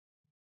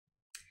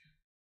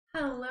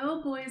Hello,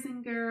 boys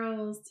and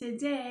girls.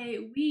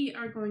 Today we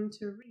are going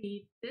to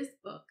read this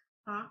book,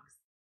 Fox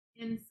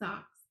in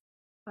Socks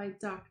by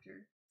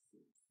Dr.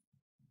 Seuss.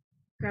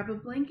 Grab a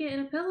blanket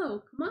and a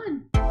pillow. Come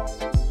on.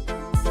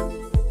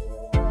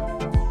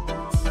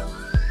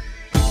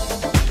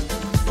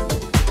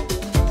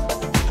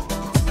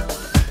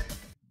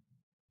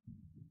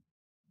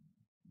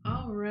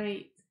 All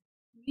right.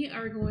 We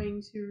are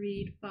going to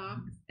read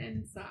Fox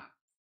in Socks.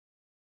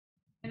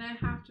 And I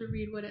have to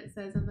read what it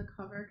says on the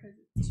cover because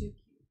it's too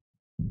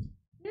cute.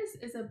 This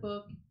is a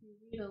book you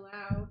read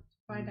aloud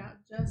to find out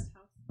just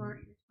how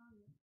smart your tongue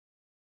is.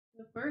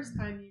 The first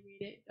time you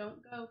read it,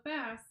 don't go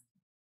fast.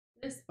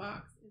 This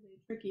fox is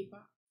a tricky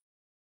fox.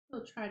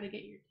 He'll try to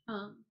get your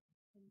tongue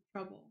in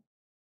trouble.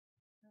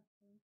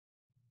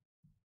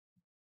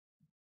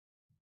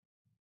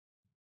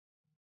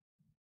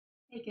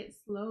 Take it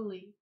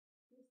slowly.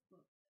 This book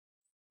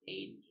is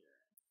dangerous.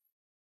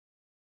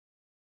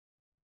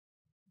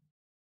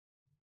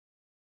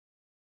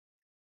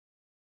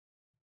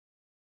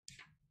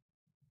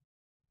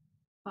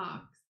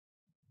 Fox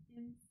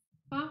in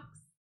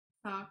fox,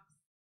 socks,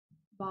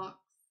 box,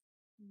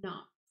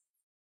 knocks.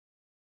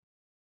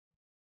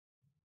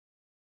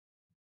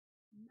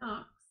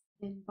 Knocks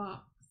in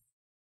box,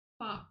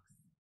 fox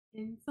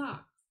in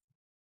socks,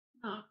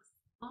 knocks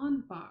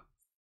on fox,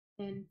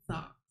 in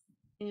socks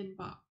in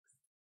box.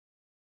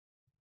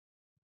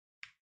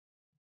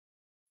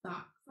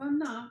 Socks on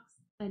knocks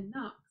and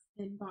knocks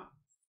in box,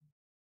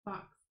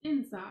 box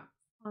in socks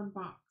on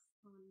box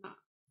on knocks.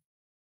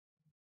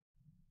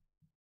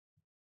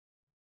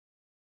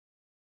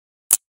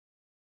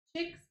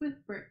 Chicks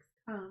with bricks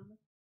come,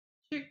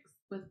 chicks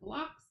with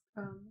blocks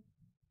come,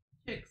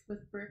 chicks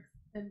with bricks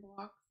and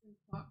blocks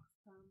come.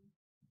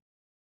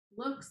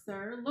 Look,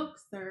 sir,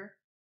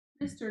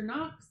 Mr.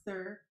 Knox,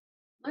 sir,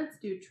 let's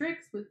do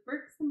tricks with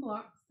bricks and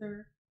blocks,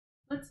 sir.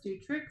 Let's do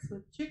tricks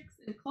with chicks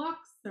and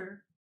clocks,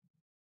 sir.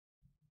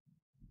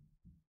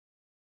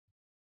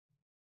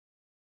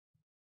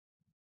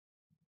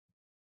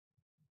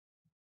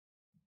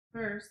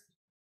 First,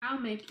 I'll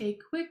make a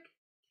quick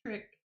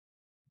trick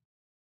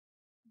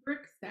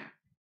brick stack.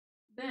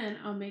 Then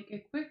I'll make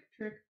a quick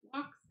trick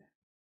block stack.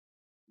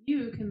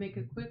 You can make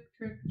a quick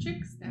trick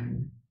chick stack.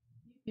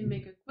 You can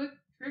make a quick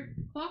trick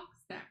clock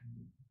stack.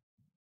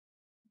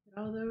 Look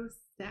at all those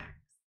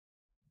stacks.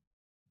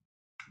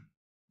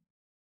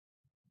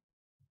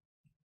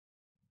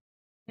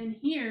 And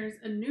here's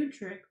a new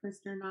trick,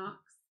 Mr.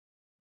 Knox.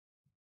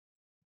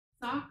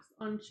 Socks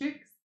on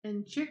chicks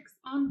and chicks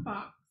on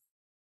fox.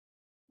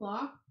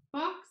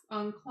 Fox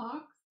on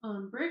clocks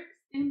on bricks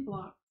and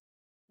blocks.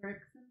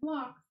 Bricks and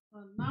blocks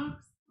on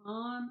knocks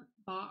on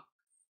box.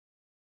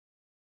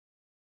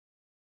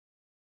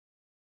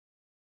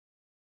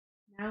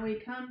 Now we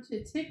come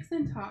to ticks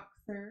and tocks,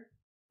 sir.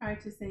 Try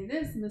to say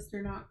this,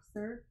 Mr. Knox,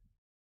 sir.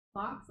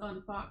 Clocks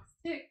on fox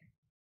tick.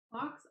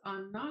 Clocks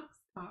on knocks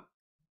talk.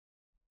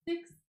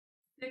 Six,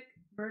 sick,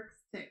 bricks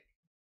tick.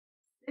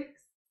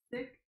 Six,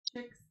 sick,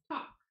 chicks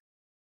talk.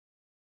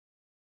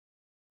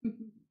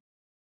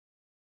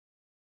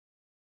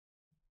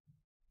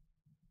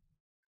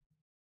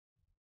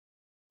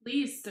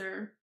 Please,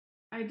 sir,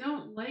 I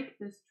don't like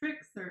this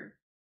trick, sir.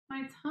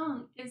 My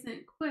tongue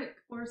isn't quick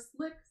or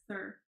slick,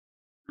 sir.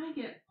 I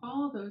get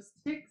all those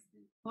ticks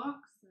and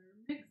clocks, sir,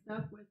 mixed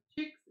up with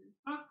chicks and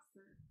cocks,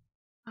 sir.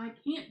 I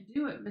can't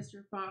do it,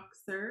 Mr. Fox,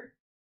 sir.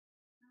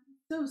 I'm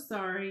so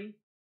sorry,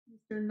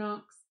 Mr.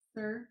 Knox,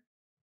 sir.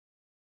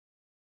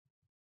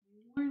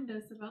 They warned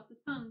us about the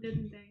tongue,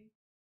 didn't they?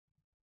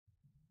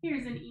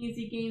 Here's an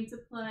easy game to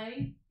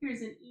play.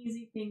 Here's an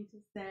easy thing to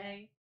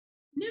say.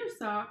 New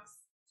socks,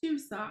 two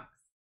socks.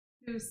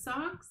 Whose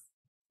socks?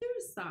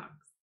 Two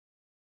socks.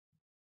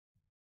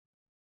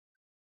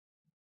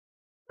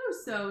 Who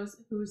sews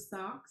whose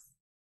socks?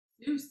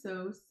 Who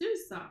sews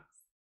whose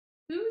socks?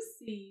 Who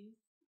sees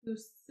who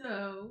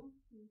sew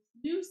whose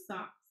new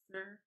socks,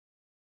 sir?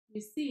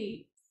 You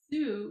see,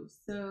 Sue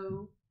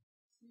sew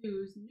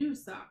Sue's new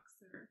socks,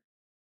 sir.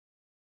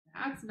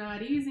 That's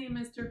not easy,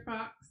 Mr.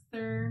 Fox,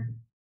 sir.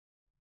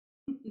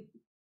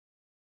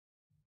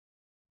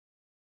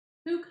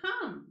 Who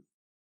comes?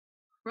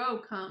 Crow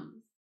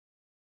comes.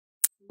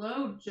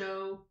 Slow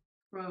Joe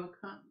Crow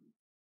comes.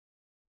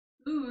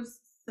 Who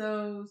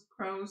sews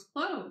Crow's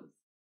clothes?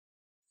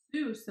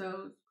 Sue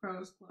sews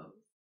Crow's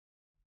clothes.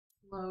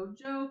 Slow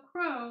Joe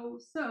Crow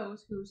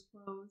sews whose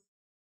clothes?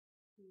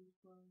 Whose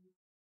clothes?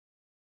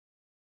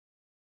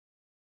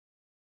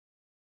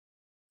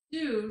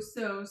 Sue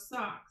sews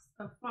socks,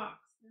 a fox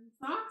in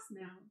socks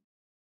now.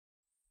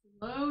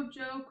 Slow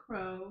Joe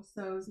Crow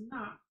sews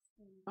knocks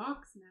in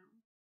box now.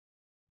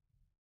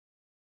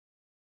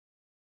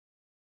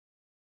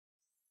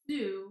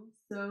 Sue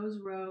sews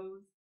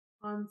rows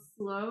on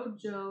Slow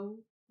Joe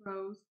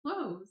Crow's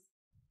clothes.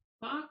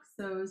 Fox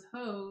sews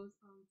hose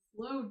on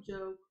Slow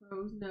Joe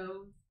Crow's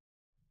nose.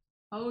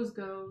 Hose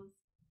goes,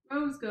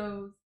 rose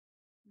goes,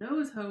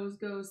 nose hose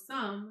goes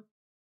some,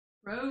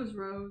 rose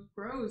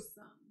grows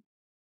some.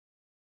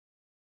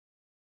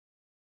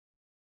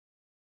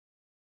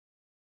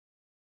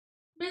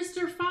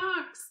 Mr.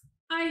 Fox,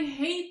 I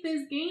hate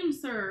this game,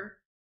 sir.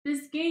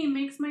 This game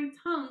makes my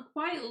tongue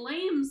quite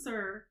lame,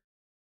 sir.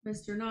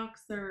 Mr.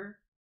 Knox, sir.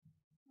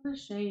 What a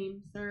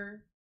shame,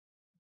 sir.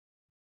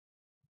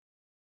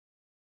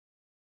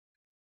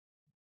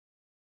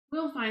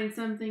 We'll find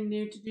something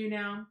new to do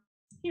now.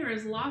 Here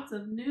is lots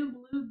of new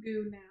blue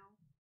goo now.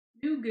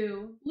 New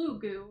goo, blue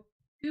goo,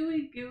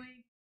 gooey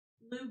gooey,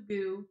 blue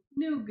goo,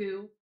 new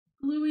goo,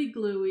 gluey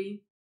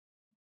gluey.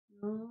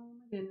 Oh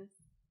my goodness.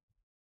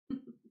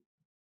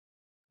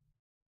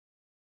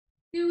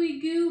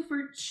 Gooey goo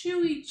for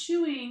chewy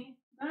chewing.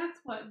 That's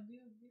what Goo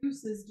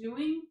Goose is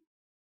doing.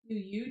 Do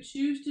you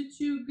choose to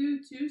chew goo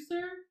too,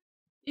 sir?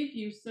 If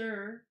you,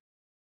 sir.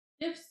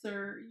 If,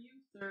 sir, you,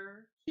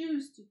 sir,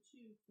 choose to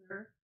chew,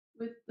 sir,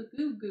 with the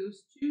Goo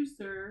Goose, chew,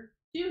 sir,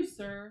 chew,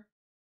 sir.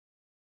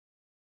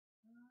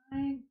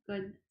 My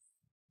goodness.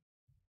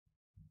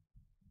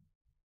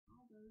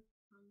 All those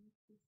tongues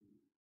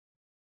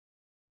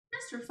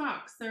Mr.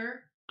 Fox,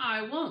 sir,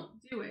 I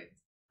won't do it.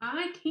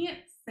 I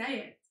can't say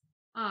it.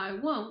 I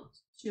won't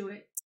chew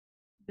it.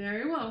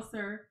 Very well,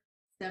 sir.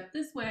 Step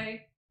this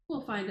way. We'll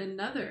find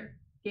another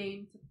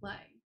game to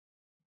play.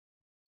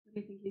 What do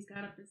you think he's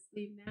got up his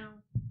sleeve now?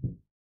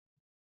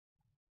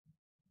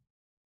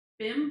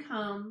 Bim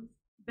comes,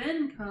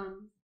 Ben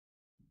comes.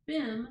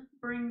 Bim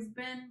brings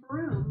Ben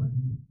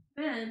broom.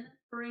 Ben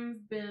brings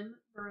Bim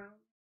broom.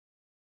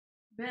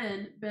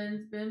 Ben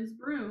bends Bim's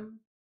broom.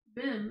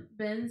 Bim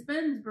bends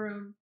Ben's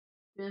broom.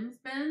 Bim's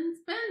bends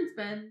Ben's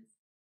bends.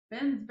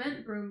 Ben's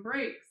bent broom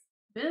breaks.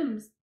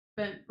 Bim's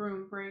bent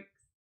broom breaks.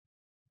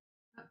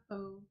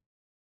 Uh-oh.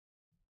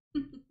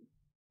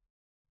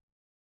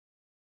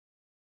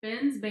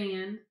 Ben's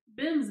band,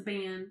 Bim's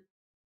band.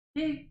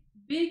 Big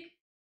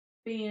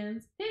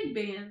bands, pig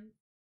bands.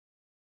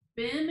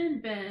 Bim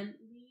and Ben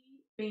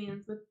lead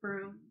bands with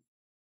brooms.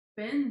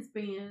 Ben's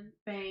band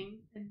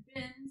bangs and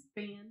Ben's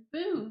band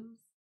booms.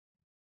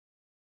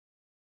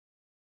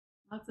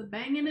 Lots of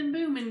banging and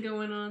booming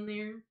going on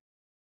there.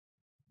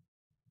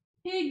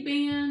 Pig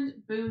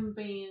band, boom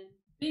band,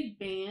 big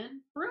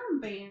band, broom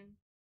band.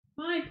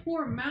 My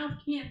poor mouth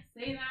can't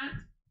say that.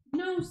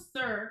 No,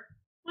 sir.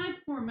 My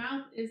poor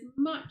mouth is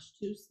much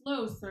too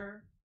slow,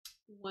 sir.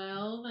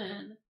 Well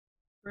then,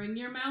 bring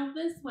your mouth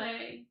this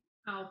way.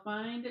 I'll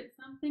find it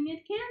something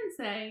it can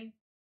say.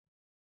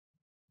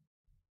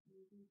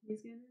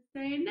 He's going to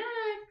say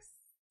next.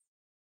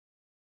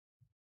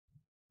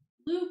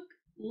 Luke,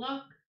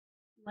 Luck,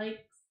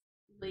 likes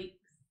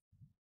lakes.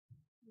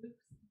 Luke's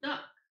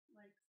duck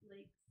likes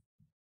lakes.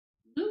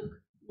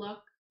 Luke,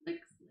 Luck,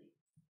 licks lakes.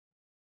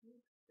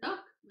 Luke,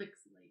 duck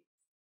licks lakes.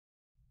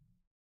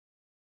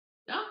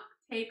 Duck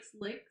takes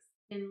licks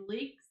in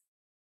lakes.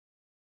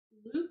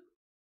 Luke,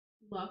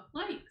 Luck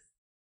likes.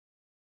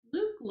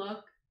 Luke,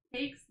 Luck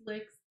takes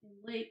licks in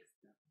lakes.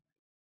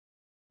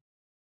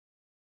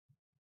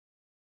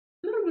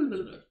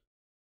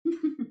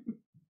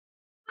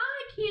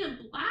 I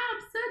can't blab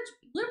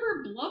such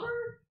blibber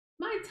blubber.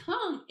 My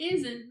tongue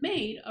isn't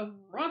made of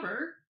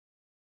rubber.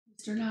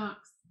 Mr.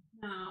 Knox,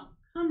 now,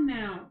 come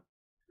now,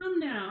 come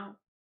now.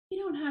 You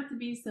don't have to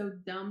be so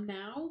dumb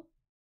now.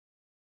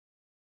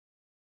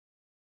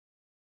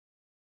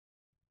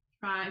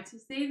 Try to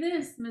say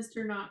this,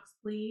 Mr. Knox,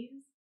 please.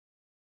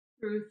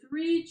 Through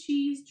 3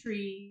 cheese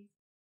trees,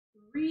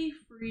 3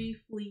 free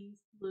fleas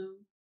flew.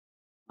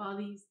 While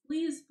these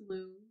fleas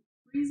flew,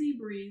 breezy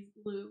breeze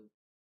blew.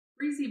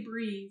 Breezy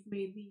breeze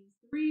made these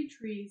 3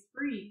 trees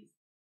freeze.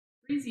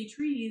 Breezy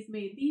trees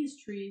made these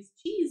trees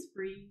cheese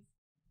freeze.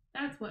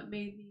 That's what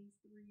made these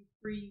 3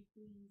 free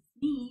fleas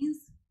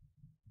sneeze.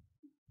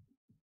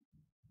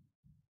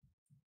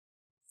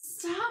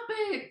 Stop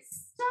it!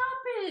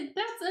 Stop it!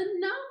 That's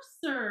enough,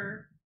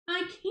 sir! I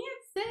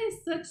can't say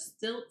such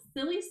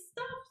silly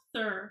stuff,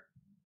 sir.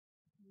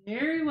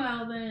 Very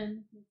well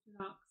then, Mr.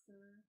 Knox,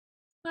 sir.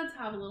 Let's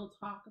have a little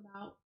talk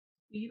about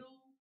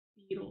Tweedle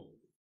Beetles.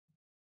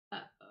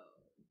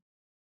 Uh-oh.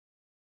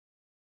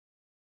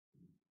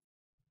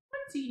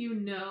 What do you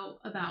know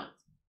about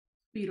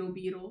Tweedle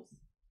Beetles?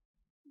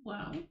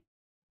 Well,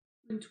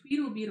 when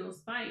Tweedle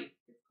Beetles fight,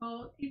 it's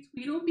called a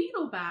Tweedle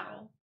Beetle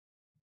battle.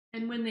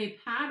 And when they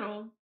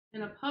paddle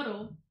in a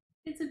puddle,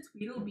 it's a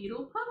Tweedle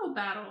Beetle puddle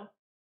battle.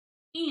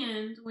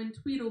 And when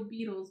Tweedle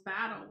Beetles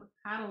battle with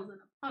paddles in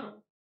a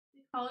puddle,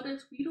 they call it a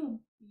Tweedle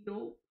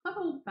Beetle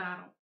puddle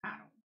battle.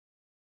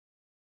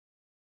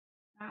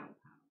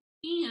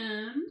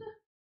 And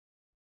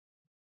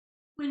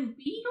when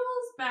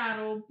beetles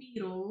battle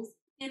beetles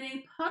in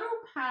a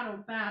puddle paddle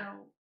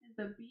battle, and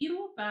the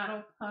beetle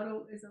battle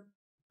puddle is a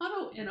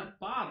puddle in a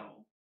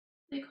bottle,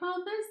 they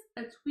call this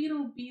a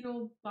Tweedle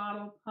Beetle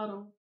bottle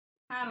puddle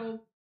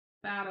paddle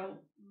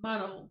battle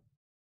muddle.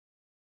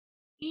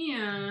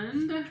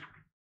 And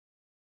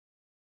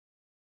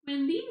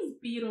when these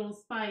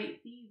beetles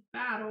fight these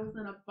battles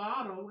in a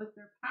bottle with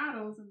their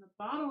paddles and the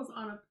bottles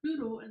on a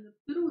poodle and the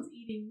poodle's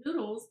eating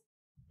noodles,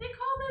 they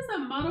call this a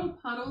muddle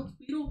puddle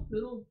tweedle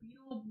poodle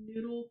beetle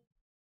noodle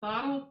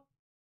bottle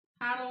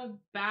paddle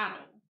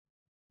battle.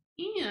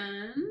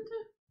 And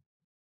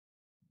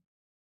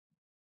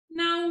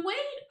now Now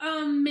wait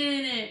a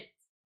minute,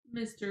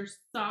 Mr.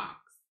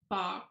 Socks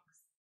Fox.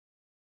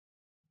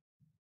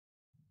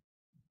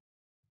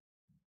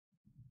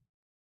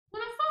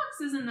 When a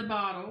fox is in the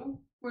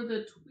bottle, where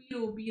the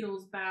Tweedle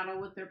Beetles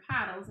battle with their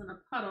paddles in a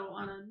puddle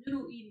on a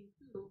noodle-eating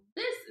poodle,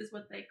 this is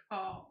what they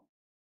call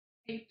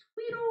a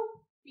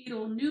Tweedle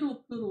Beetle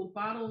Noodle Poodle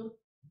bottled,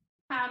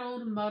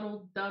 paddled,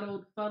 muddled,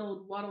 duddled,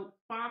 fuddled, waddled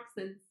fox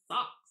in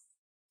socks,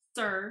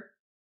 sir.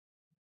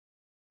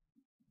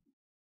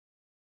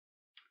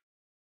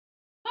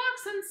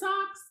 Fox and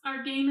socks,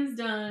 our game is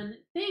done.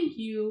 Thank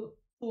you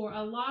for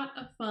a lot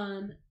of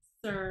fun,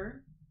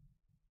 sir.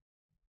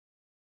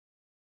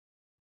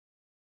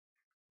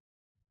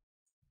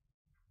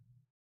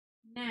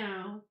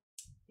 Now,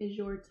 is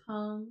your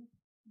tongue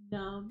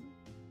numb?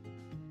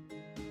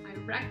 I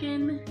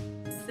reckon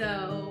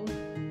so.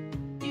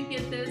 You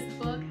get this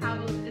book